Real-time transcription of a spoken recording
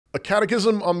A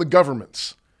Catechism on the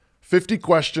Governments, 50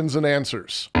 Questions and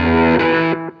Answers.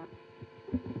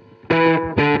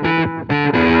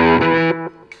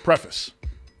 Preface.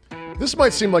 This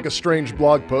might seem like a strange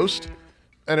blog post,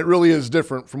 and it really is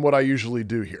different from what I usually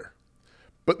do here.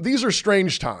 But these are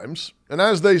strange times, and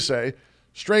as they say,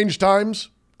 strange times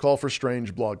call for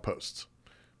strange blog posts.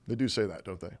 They do say that,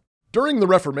 don't they? During the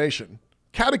Reformation,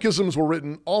 catechisms were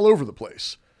written all over the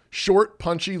place. Short,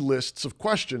 punchy lists of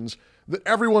questions that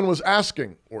everyone was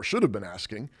asking, or should have been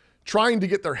asking, trying to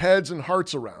get their heads and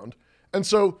hearts around. And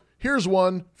so here's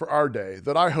one for our day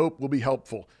that I hope will be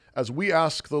helpful as we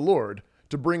ask the Lord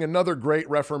to bring another great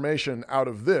reformation out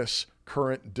of this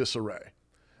current disarray.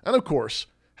 And of course,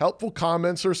 helpful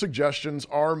comments or suggestions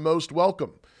are most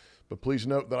welcome. But please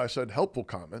note that I said helpful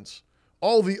comments.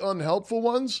 All the unhelpful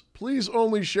ones, please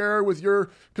only share with your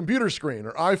computer screen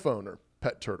or iPhone or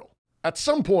pet turtle. At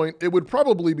some point, it would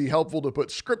probably be helpful to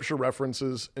put scripture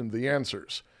references in the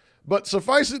answers. But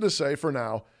suffice it to say, for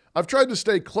now, I've tried to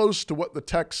stay close to what the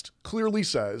text clearly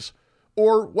says,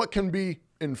 or what can be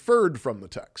inferred from the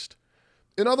text.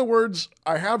 In other words,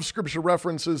 I have scripture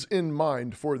references in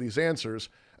mind for these answers,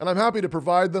 and I'm happy to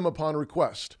provide them upon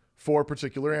request for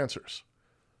particular answers.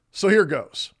 So here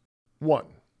goes. 1.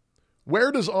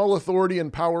 Where does all authority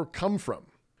and power come from?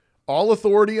 All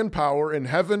authority and power in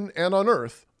heaven and on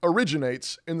earth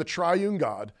originates in the triune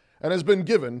God and has been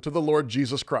given to the Lord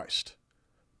Jesus Christ.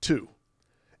 2.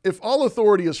 If all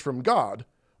authority is from God,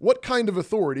 what kind of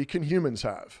authority can humans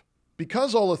have?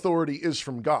 Because all authority is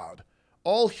from God,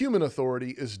 all human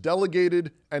authority is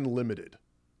delegated and limited.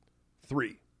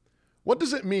 3. What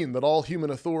does it mean that all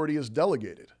human authority is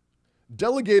delegated?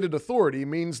 Delegated authority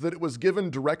means that it was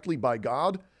given directly by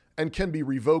God and can be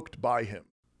revoked by Him.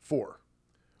 4.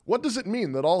 What does it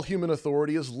mean that all human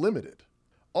authority is limited?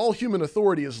 All human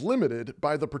authority is limited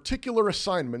by the particular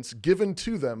assignments given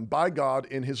to them by God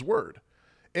in His Word.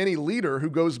 Any leader who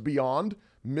goes beyond,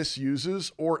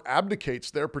 misuses, or abdicates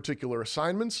their particular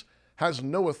assignments has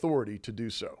no authority to do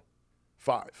so.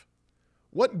 5.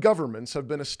 What governments have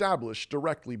been established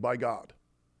directly by God?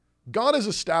 God has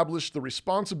established the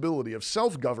responsibility of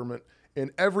self-government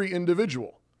in every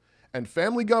individual, and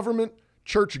family government,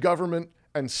 church government,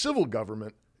 and civil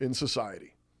government in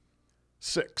society.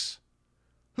 6.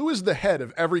 Who is the head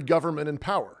of every government and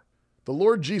power? The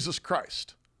Lord Jesus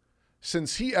Christ.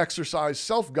 Since He exercised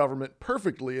self-government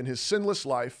perfectly in His sinless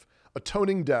life,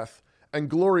 atoning death, and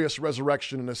glorious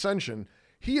resurrection and ascension,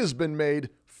 He has been made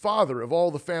Father of all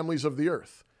the families of the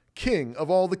earth, King of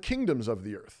all the kingdoms of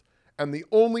the earth, and the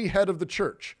only head of the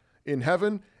church in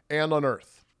heaven and on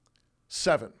earth.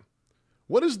 7.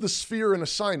 What is the sphere and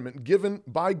assignment given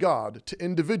by God to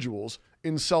individuals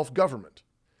in self-government?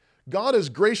 God has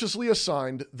graciously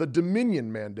assigned the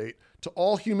dominion mandate to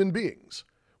all human beings,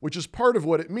 which is part of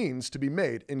what it means to be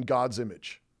made in God's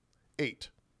image. 8.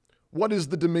 What is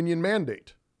the dominion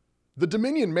mandate? The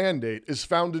dominion mandate is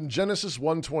found in Genesis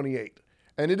 1:28,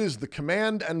 and it is the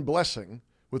command and blessing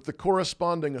with the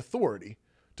corresponding authority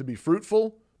to be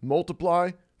fruitful,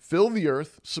 multiply, fill the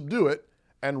earth, subdue it,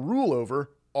 and rule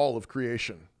over all of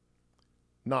creation.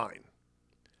 9.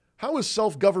 How is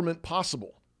self-government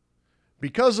possible?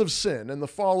 Because of sin and the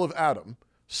fall of Adam,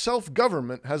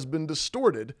 self-government has been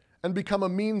distorted and become a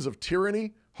means of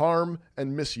tyranny, harm,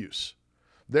 and misuse.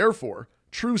 Therefore,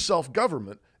 true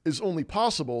self-government is only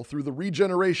possible through the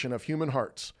regeneration of human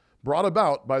hearts, brought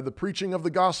about by the preaching of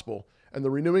the gospel and the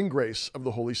renewing grace of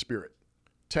the Holy Spirit.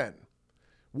 10.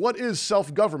 What is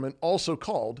self-government also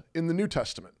called in the New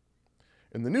Testament?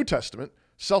 In the New Testament,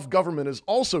 self-government is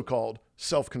also called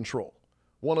self-control,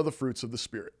 one of the fruits of the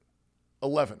Spirit.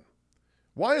 11.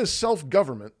 Why is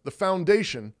self-government the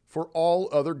foundation for all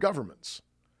other governments?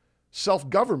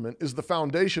 Self-government is the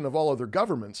foundation of all other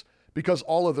governments because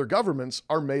all other governments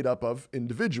are made up of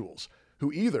individuals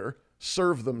who either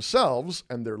serve themselves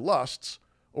and their lusts,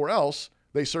 or else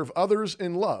they serve others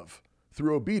in love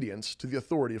through obedience to the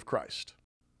authority of Christ.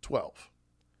 12.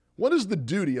 What is the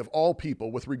duty of all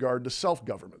people with regard to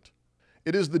self-government?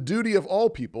 It is the duty of all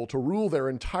people to rule their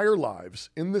entire lives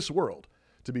in this world,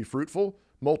 to be fruitful,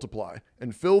 multiply,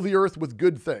 and fill the earth with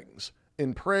good things,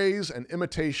 in praise and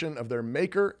imitation of their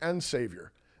Maker and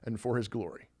Savior, and for His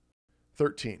glory.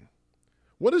 13.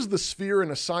 What is the sphere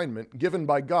and assignment given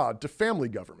by God to family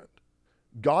government?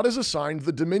 God has assigned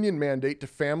the dominion mandate to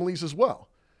families as well,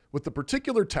 with the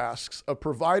particular tasks of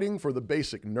providing for the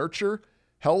basic nurture,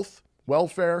 health,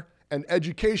 welfare, and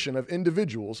education of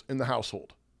individuals in the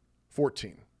household.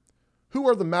 14. Who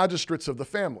are the magistrates of the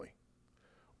family?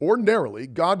 Ordinarily,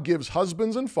 God gives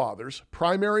husbands and fathers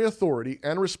primary authority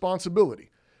and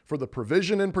responsibility for the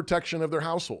provision and protection of their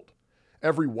household.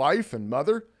 Every wife and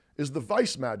mother is the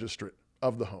vice magistrate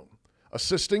of the home,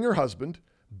 assisting her husband,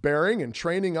 bearing and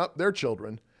training up their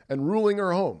children, and ruling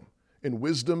her home in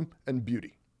wisdom and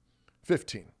beauty.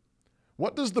 15.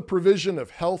 What does the provision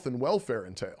of health and welfare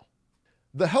entail?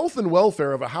 The health and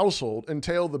welfare of a household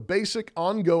entail the basic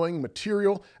ongoing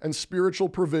material and spiritual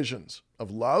provisions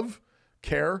of love,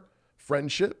 care,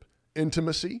 friendship,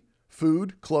 intimacy,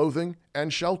 food, clothing,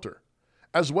 and shelter,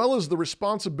 as well as the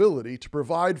responsibility to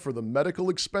provide for the medical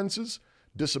expenses,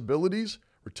 disabilities,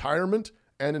 retirement,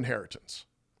 and inheritance.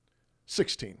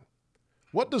 16.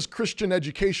 What does Christian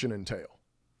education entail?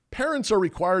 Parents are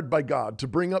required by God to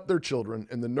bring up their children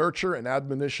in the nurture and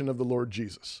admonition of the Lord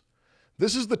Jesus.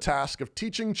 This is the task of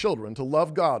teaching children to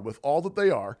love God with all that they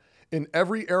are in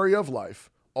every area of life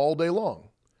all day long.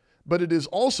 But it is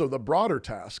also the broader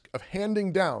task of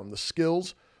handing down the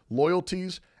skills,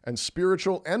 loyalties, and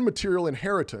spiritual and material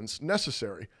inheritance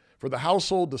necessary for the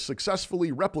household to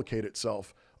successfully replicate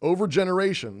itself over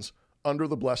generations under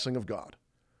the blessing of God.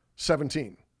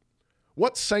 17.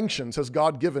 What sanctions has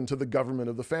God given to the government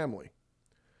of the family?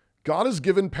 God has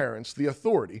given parents the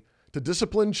authority to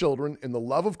discipline children in the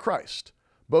love of Christ,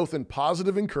 both in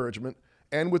positive encouragement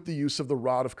and with the use of the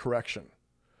rod of correction.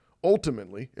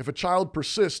 Ultimately, if a child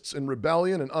persists in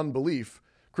rebellion and unbelief,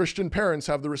 Christian parents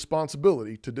have the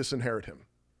responsibility to disinherit him.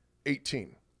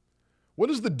 18. What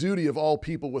is the duty of all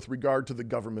people with regard to the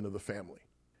government of the family?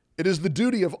 It is the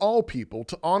duty of all people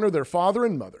to honor their father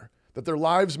and mother, that their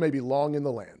lives may be long in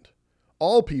the land.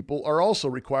 All people are also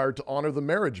required to honor the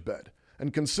marriage bed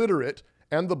and consider it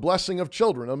and the blessing of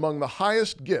children among the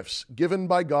highest gifts given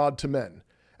by God to men,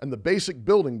 and the basic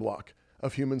building block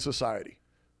of human society.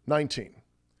 19.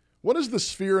 What is the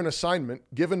sphere and assignment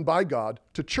given by God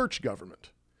to church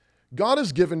government? God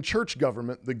has given church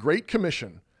government the Great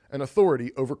Commission and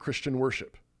authority over Christian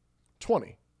worship.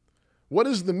 20. What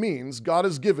is the means God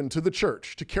has given to the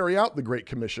church to carry out the Great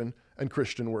Commission and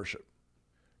Christian worship?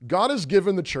 God has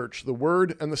given the church the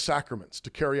word and the sacraments to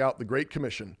carry out the Great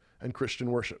Commission and Christian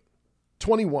worship.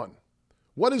 21.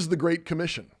 What is the Great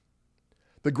Commission?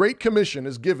 The Great Commission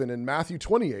is given in Matthew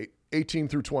 28, 18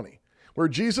 through 20, where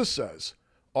Jesus says,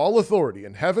 "All authority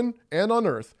in heaven and on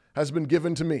earth has been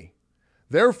given to me.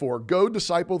 Therefore, go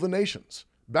disciple the nations,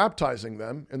 baptizing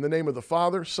them in the name of the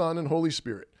Father, Son, and Holy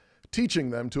Spirit, teaching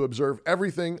them to observe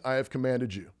everything I have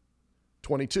commanded you."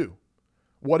 22.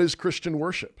 What is Christian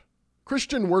worship?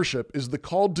 Christian worship is the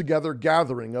called together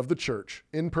gathering of the church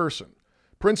in person,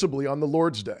 principally on the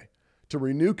Lord's Day, to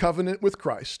renew covenant with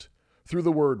Christ through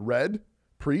the word read,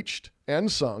 preached, and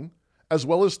sung, as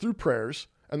well as through prayers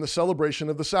and the celebration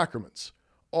of the sacraments,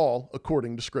 all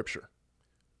according to Scripture.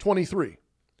 23.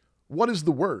 What is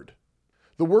the Word?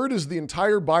 The Word is the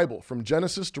entire Bible from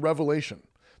Genesis to Revelation,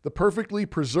 the perfectly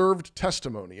preserved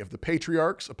testimony of the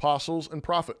patriarchs, apostles, and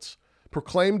prophets,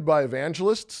 proclaimed by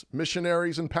evangelists,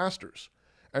 missionaries, and pastors,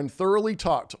 and thoroughly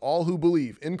taught to all who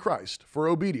believe in Christ for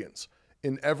obedience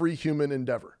in every human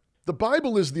endeavor. The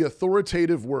Bible is the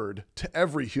authoritative word to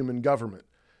every human government,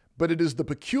 but it is the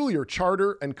peculiar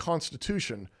charter and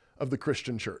constitution of the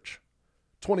Christian Church.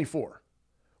 24.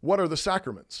 What are the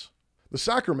sacraments? The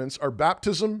sacraments are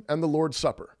baptism and the Lord's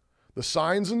Supper, the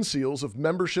signs and seals of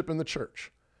membership in the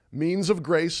church, means of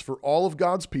grace for all of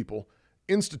God's people,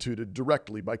 instituted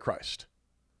directly by Christ.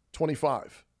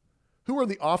 25. Who are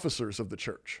the officers of the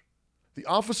church? The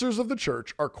officers of the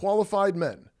church are qualified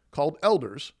men called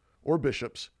elders or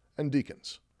bishops and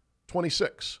deacons.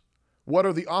 26. What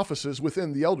are the offices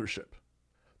within the eldership?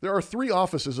 There are 3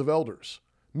 offices of elders.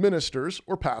 Ministers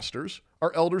or pastors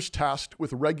are elders tasked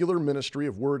with regular ministry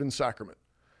of word and sacrament.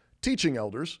 Teaching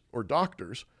elders or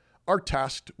doctors are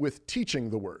tasked with teaching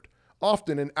the word,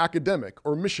 often in academic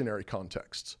or missionary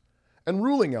contexts. And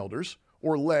ruling elders,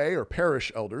 or lay or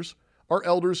parish elders, are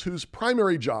elders whose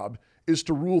primary job is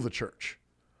to rule the church.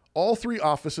 All 3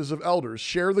 offices of elders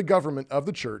share the government of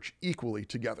the church equally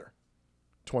together.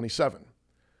 27.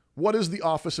 What is the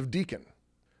office of deacon?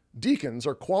 Deacons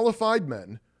are qualified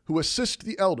men who assist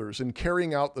the elders in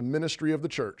carrying out the ministry of the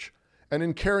church and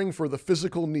in caring for the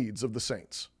physical needs of the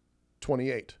saints.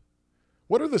 28.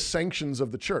 What are the sanctions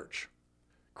of the church?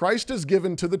 Christ has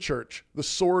given to the church the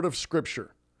sword of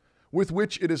Scripture, with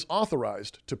which it is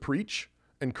authorized to preach,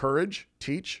 encourage,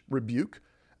 teach, rebuke,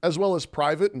 as well as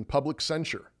private and public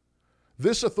censure.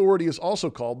 This authority is also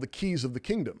called the keys of the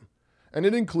kingdom, and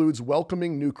it includes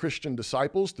welcoming new Christian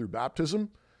disciples through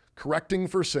baptism, correcting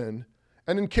for sin,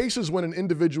 and in cases when an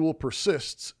individual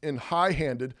persists in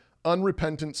high-handed,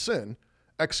 unrepentant sin,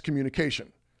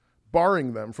 excommunication,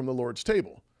 barring them from the Lord's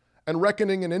table, and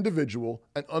reckoning an individual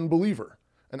an unbeliever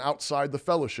and outside the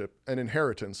fellowship and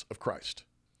inheritance of Christ.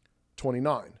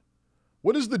 29.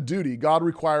 What is the duty God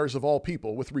requires of all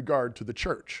people with regard to the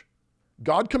church?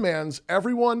 God commands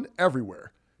everyone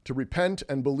everywhere to repent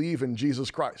and believe in Jesus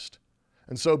Christ,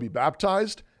 and so be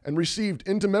baptized and received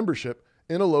into membership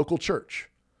in a local church,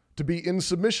 to be in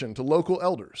submission to local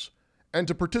elders, and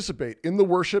to participate in the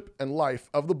worship and life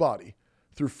of the body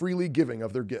through freely giving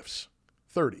of their gifts.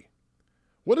 30.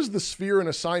 What is the sphere and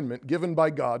assignment given by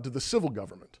God to the civil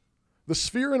government? The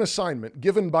sphere and assignment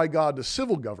given by God to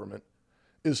civil government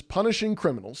is punishing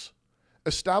criminals,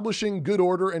 establishing good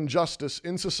order and justice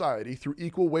in society through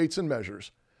equal weights and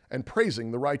measures, and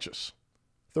praising the righteous.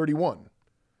 31.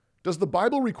 Does the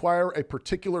Bible require a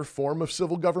particular form of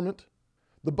civil government?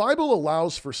 The Bible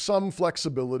allows for some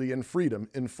flexibility and freedom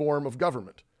in form of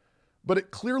government, but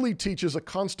it clearly teaches a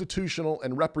constitutional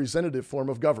and representative form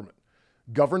of government,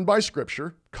 governed by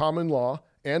Scripture, common law,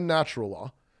 and natural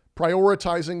law,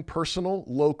 prioritizing personal,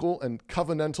 local, and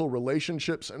covenantal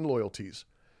relationships and loyalties,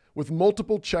 with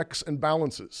multiple checks and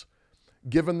balances,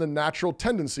 given the natural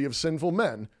tendency of sinful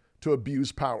men to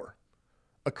abuse power.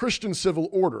 A Christian civil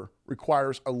order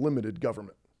requires a limited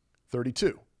government.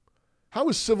 32. How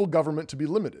is civil government to be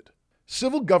limited?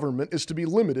 Civil government is to be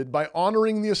limited by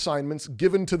honoring the assignments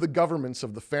given to the governments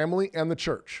of the family and the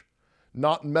church,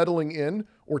 not meddling in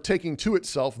or taking to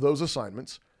itself those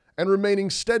assignments, and remaining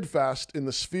steadfast in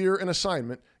the sphere and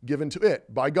assignment given to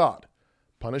it by God,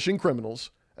 punishing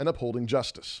criminals and upholding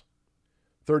justice.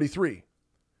 33.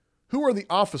 Who are the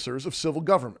officers of civil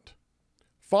government?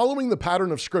 Following the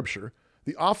pattern of Scripture,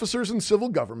 the officers in civil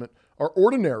government are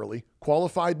ordinarily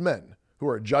qualified men who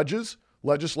are judges,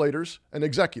 legislators, and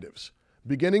executives,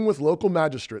 beginning with local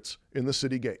magistrates in the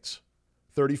city gates.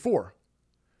 34.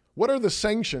 What are the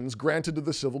sanctions granted to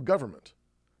the civil government?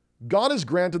 God has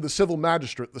granted the civil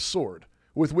magistrate the sword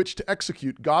with which to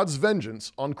execute God's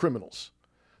vengeance on criminals.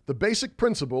 The basic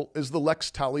principle is the lex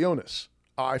talionis,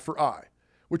 eye for eye,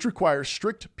 which requires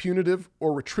strict punitive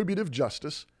or retributive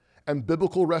justice and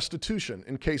biblical restitution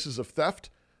in cases of theft,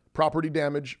 property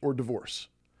damage, or divorce,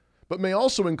 but may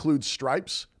also include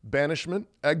stripes, banishment,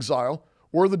 exile,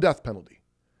 or the death penalty.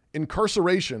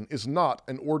 Incarceration is not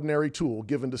an ordinary tool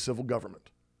given to civil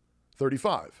government.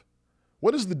 35.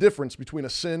 What is the difference between a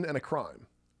sin and a crime?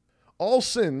 All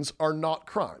sins are not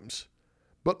crimes,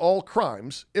 but all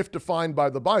crimes, if defined by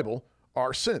the Bible,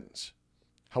 are sins.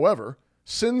 However,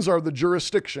 sins are the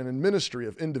jurisdiction and ministry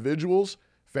of individuals,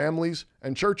 families,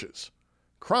 and churches.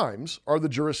 Crimes are the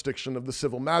jurisdiction of the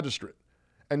civil magistrate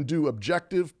and do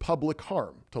objective public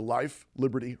harm to life,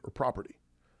 liberty, or property.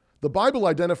 The Bible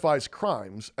identifies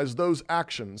crimes as those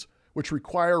actions which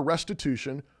require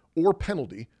restitution or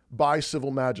penalty by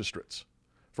civil magistrates.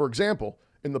 For example,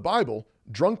 in the Bible,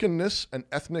 drunkenness and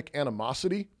ethnic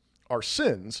animosity are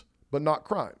sins, but not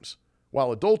crimes,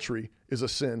 while adultery is a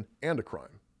sin and a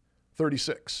crime.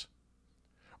 36.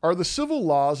 Are the civil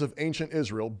laws of ancient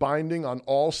Israel binding on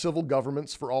all civil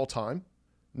governments for all time?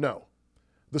 No.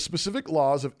 The specific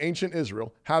laws of ancient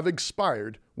Israel have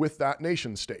expired with that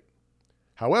nation state.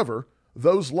 However,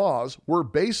 those laws were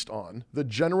based on the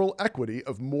general equity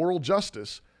of moral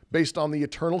justice based on the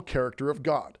eternal character of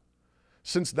God.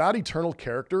 Since that eternal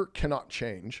character cannot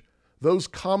change, those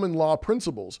common law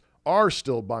principles are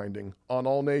still binding on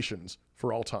all nations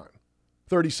for all time.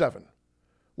 37.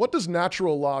 What does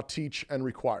natural law teach and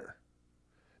require?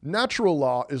 Natural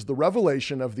law is the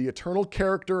revelation of the eternal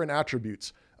character and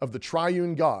attributes of the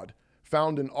triune God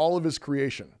found in all of his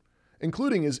creation,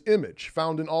 including his image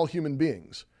found in all human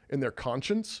beings, in their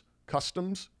conscience,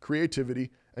 customs,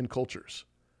 creativity, and cultures.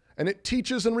 And it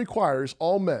teaches and requires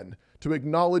all men to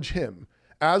acknowledge him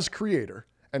as creator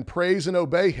and praise and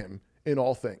obey him in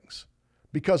all things.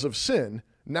 Because of sin,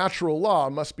 natural law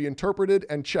must be interpreted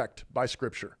and checked by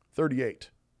Scripture. 38.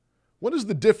 What is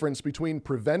the difference between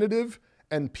preventative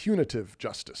and punitive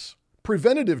justice?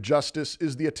 Preventative justice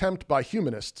is the attempt by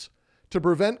humanists to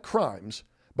prevent crimes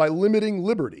by limiting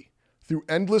liberty through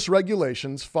endless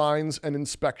regulations, fines, and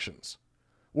inspections,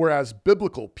 whereas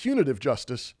biblical punitive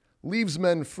justice leaves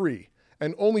men free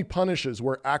and only punishes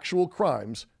where actual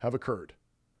crimes have occurred.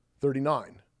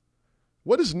 39.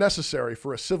 What is necessary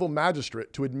for a civil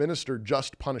magistrate to administer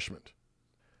just punishment?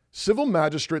 Civil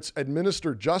magistrates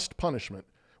administer just punishment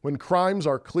when crimes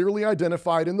are clearly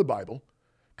identified in the Bible,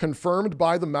 confirmed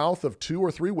by the mouth of 2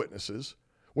 or 3 witnesses,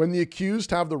 when the accused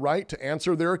have the right to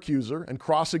answer their accuser and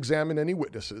cross-examine any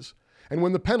witnesses, and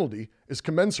when the penalty is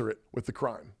commensurate with the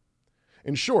crime.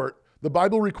 In short, the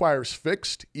Bible requires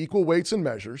fixed, equal weights and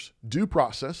measures, due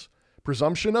process,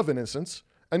 presumption of innocence,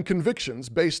 and convictions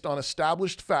based on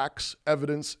established facts,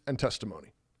 evidence, and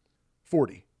testimony.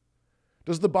 40.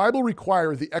 Does the Bible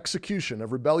require the execution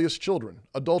of rebellious children,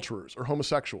 adulterers, or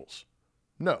homosexuals?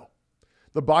 No.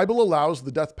 The Bible allows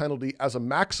the death penalty as a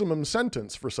maximum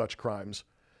sentence for such crimes,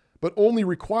 but only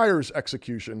requires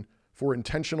execution for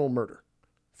intentional murder.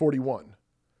 41.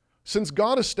 Since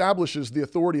God establishes the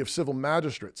authority of civil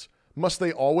magistrates, must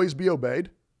they always be obeyed?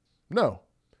 No.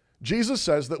 Jesus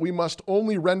says that we must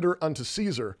only render unto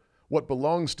Caesar what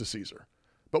belongs to Caesar,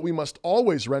 but we must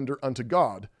always render unto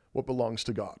God what belongs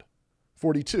to God.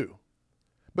 42.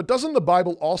 But doesn't the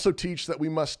Bible also teach that we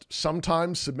must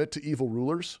sometimes submit to evil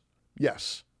rulers?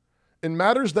 Yes. In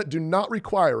matters that do not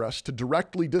require us to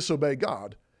directly disobey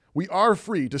God, we are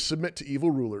free to submit to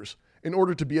evil rulers in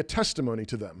order to be a testimony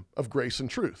to them of grace and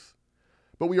truth.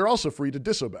 But we are also free to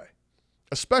disobey,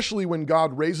 especially when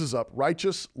God raises up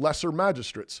righteous, lesser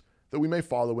magistrates that we may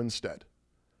follow instead.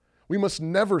 We must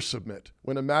never submit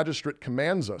when a magistrate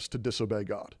commands us to disobey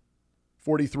God.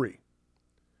 43.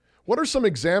 What are some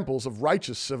examples of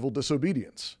righteous civil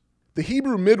disobedience? The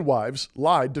Hebrew midwives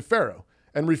lied to Pharaoh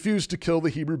and refused to kill the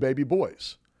Hebrew baby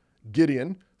boys.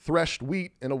 Gideon threshed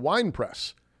wheat in a wine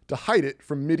press to hide it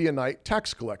from Midianite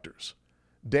tax collectors.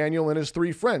 Daniel and his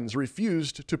 3 friends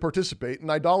refused to participate in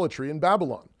idolatry in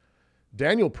Babylon.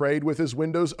 Daniel prayed with his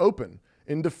windows open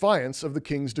in defiance of the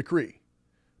king's decree.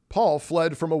 Paul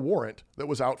fled from a warrant that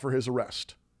was out for his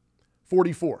arrest.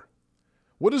 44.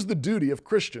 What is the duty of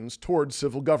Christians toward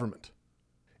civil government?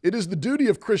 It is the duty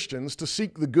of Christians to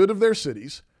seek the good of their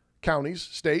cities, counties,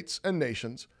 states, and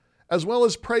nations, as well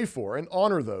as pray for and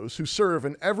honor those who serve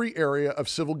in every area of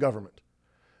civil government.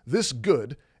 This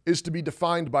good is to be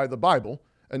defined by the Bible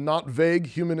and not vague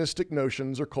humanistic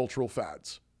notions or cultural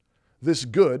fads. This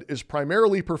good is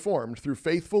primarily performed through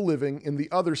faithful living in the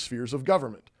other spheres of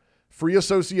government, free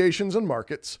associations and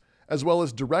markets, as well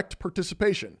as direct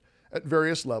participation at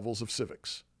various levels of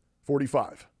civics.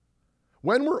 45.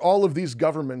 When were all of these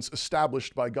governments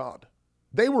established by God?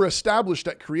 They were established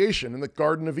at creation in the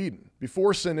Garden of Eden,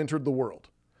 before sin entered the world.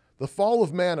 The fall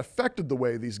of man affected the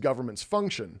way these governments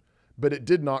function, but it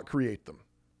did not create them.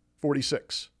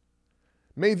 46.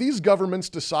 May these governments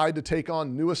decide to take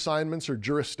on new assignments or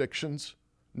jurisdictions?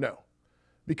 No.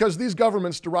 Because these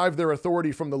governments derive their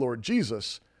authority from the Lord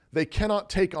Jesus, they cannot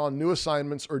take on new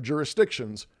assignments or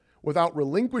jurisdictions without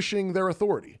relinquishing their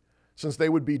authority, since they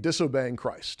would be disobeying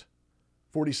Christ.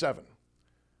 47.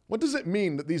 What does it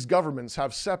mean that these governments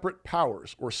have separate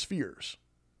powers or spheres?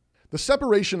 The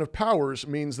separation of powers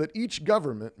means that each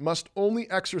government must only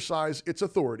exercise its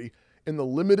authority in the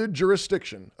limited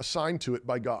jurisdiction assigned to it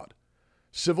by God.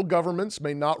 Civil governments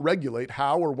may not regulate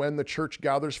how or when the church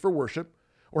gathers for worship,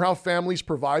 or how families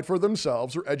provide for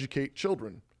themselves or educate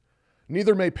children.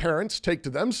 Neither may parents take to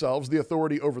themselves the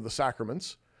authority over the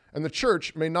sacraments, and the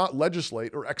church may not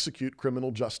legislate or execute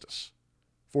criminal justice.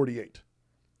 48.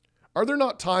 Are there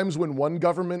not times when one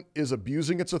government is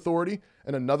abusing its authority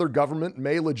and another government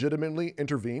may legitimately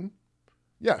intervene?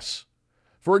 Yes.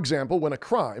 For example, when a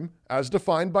crime, as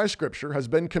defined by Scripture, has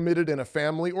been committed in a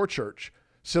family or church,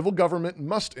 civil government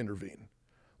must intervene.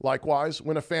 Likewise,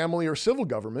 when a family or civil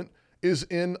government is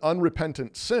in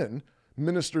unrepentant sin,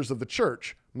 ministers of the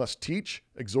church must teach,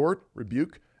 exhort,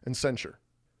 rebuke, and censure.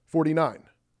 49.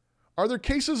 Are there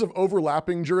cases of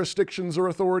overlapping jurisdictions or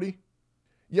authority?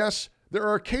 Yes, there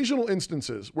are occasional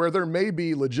instances where there may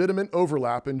be legitimate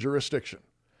overlap in jurisdiction.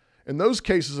 In those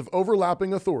cases of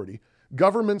overlapping authority,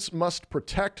 governments must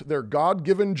protect their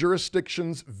God-given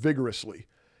jurisdictions vigorously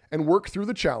and work through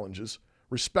the challenges,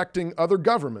 respecting other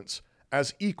governments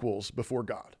as equals before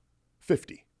God.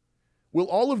 50. Will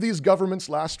all of these governments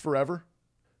last forever?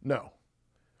 No.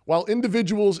 While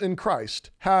individuals in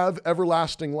Christ have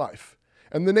everlasting life,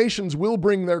 and the nations will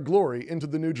bring their glory into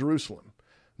the New Jerusalem,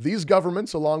 these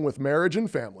governments, along with marriage and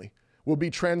family, will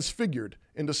be transfigured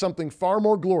into something far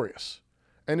more glorious,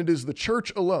 and it is the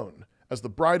church alone, as the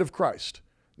bride of Christ,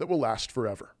 that will last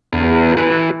forever.